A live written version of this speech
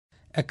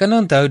Ek kan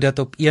onthou dat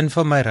op een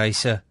van my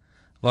reise,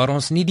 waar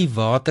ons nie die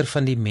water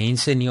van die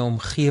mense in die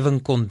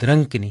omgewing kon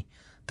drink nie,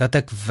 dat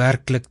ek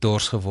werklik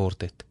dors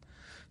geword het.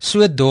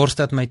 So dors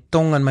dat my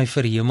tong aan my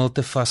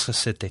verhemelte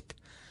vasgesit het.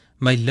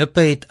 My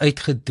lippe het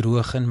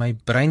uitgedroog en my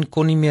brein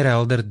kon nie meer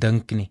helder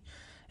dink nie,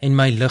 en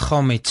my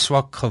liggaam het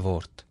swak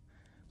geword.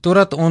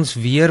 Totdat ons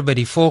weer by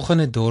die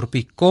volgende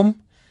dorpie kom,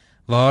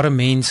 waar 'n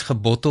mens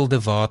gebottelde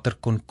water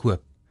kon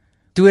koop.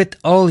 Toe het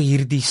al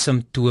hierdie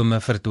simptome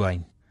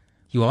verdwyn.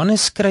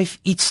 Johannes skryf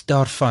iets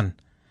daarvan,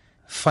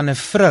 van 'n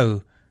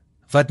vrou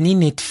wat nie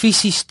net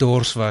fisies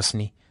dors was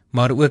nie,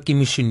 maar ook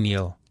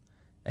emosioneel.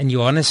 In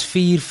Johannes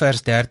 4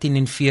 vers 13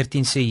 en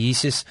 14 sê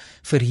Jesus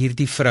vir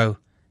hierdie vrou,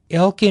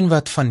 elkeen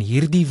wat van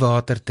hierdie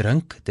water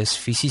drink, dis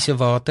fisiese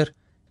water,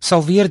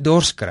 sal weer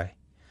dors kry.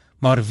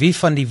 Maar wie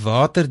van die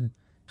water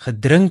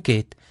gedrink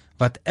het,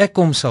 wat ek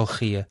hom sal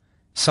gee,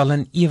 sal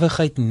in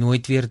ewigheid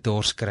nooit weer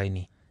dors kry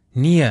nie.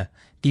 Nee,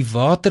 die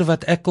water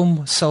wat ek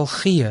hom sal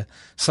gee,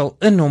 sal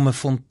in hom 'n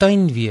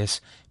fontein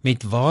wees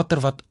met water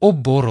wat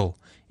opborrel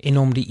en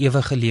hom die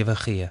ewige lewe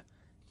gee.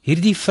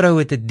 Hierdie vrou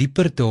het 'n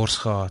dieper dors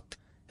gehad,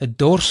 'n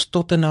dors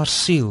tot in haar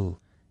siel,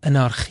 in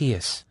haar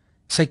gees.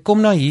 Sy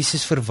kom na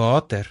Jesus vir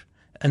water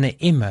in 'n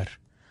emmer,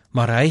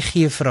 maar hy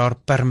gee vir haar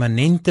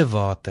permanente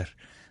water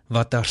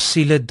wat haar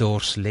siele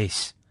dors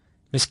les.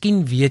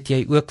 Miskien weet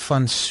jy ook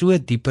van so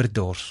dieper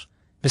dors.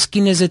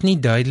 Miskien is dit nie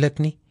duidelik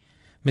nie.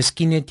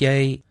 Miskien het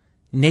jy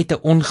net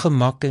 'n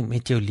ongemak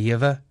met jou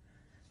lewe.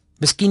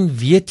 Miskien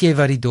weet jy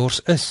wat die dors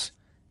is.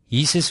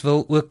 Jesus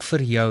wil ook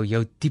vir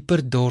jou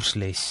dieper dors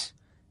les.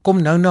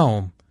 Kom nou na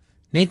hom,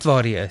 net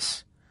waar jy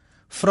is.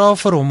 Vra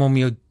vir hom om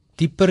jou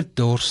dieper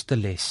dors te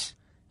les.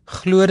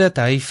 Glo dat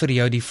hy vir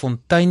jou die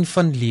fontein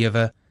van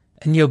lewe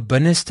in jou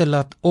binneste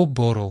laat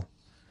opborrel,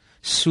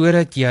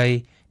 sodat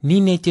jy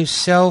nie net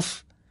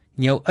jouself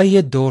en jou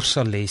eie dors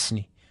sal les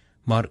nie,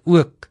 maar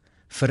ook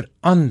vir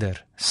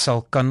ander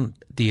sal kan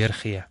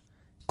deurgee.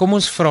 Kom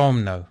ons vra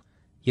hom nou,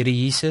 Here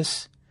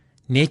Jesus,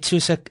 net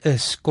soos ek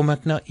is, kom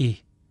ek na U,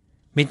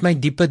 met my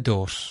diepe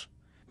dors,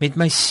 met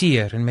my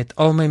seer en met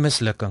al my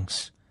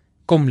mislukkings.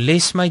 Kom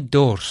les my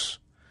dors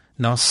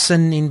na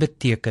sin en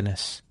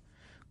betekenis.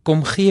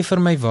 Kom gee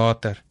vir my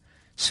water,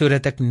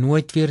 sodat ek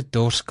nooit weer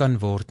dors kan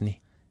word nie,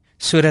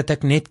 sodat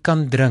ek net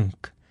kan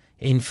drink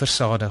en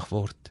versadig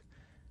word.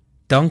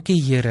 Dankie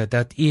Here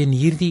dat U in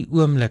hierdie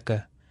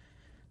oomblikke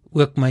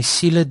ook my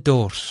siele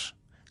dors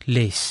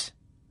les.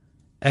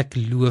 Ek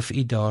loof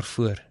U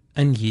daarvoor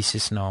in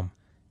Jesus naam.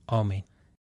 Amen.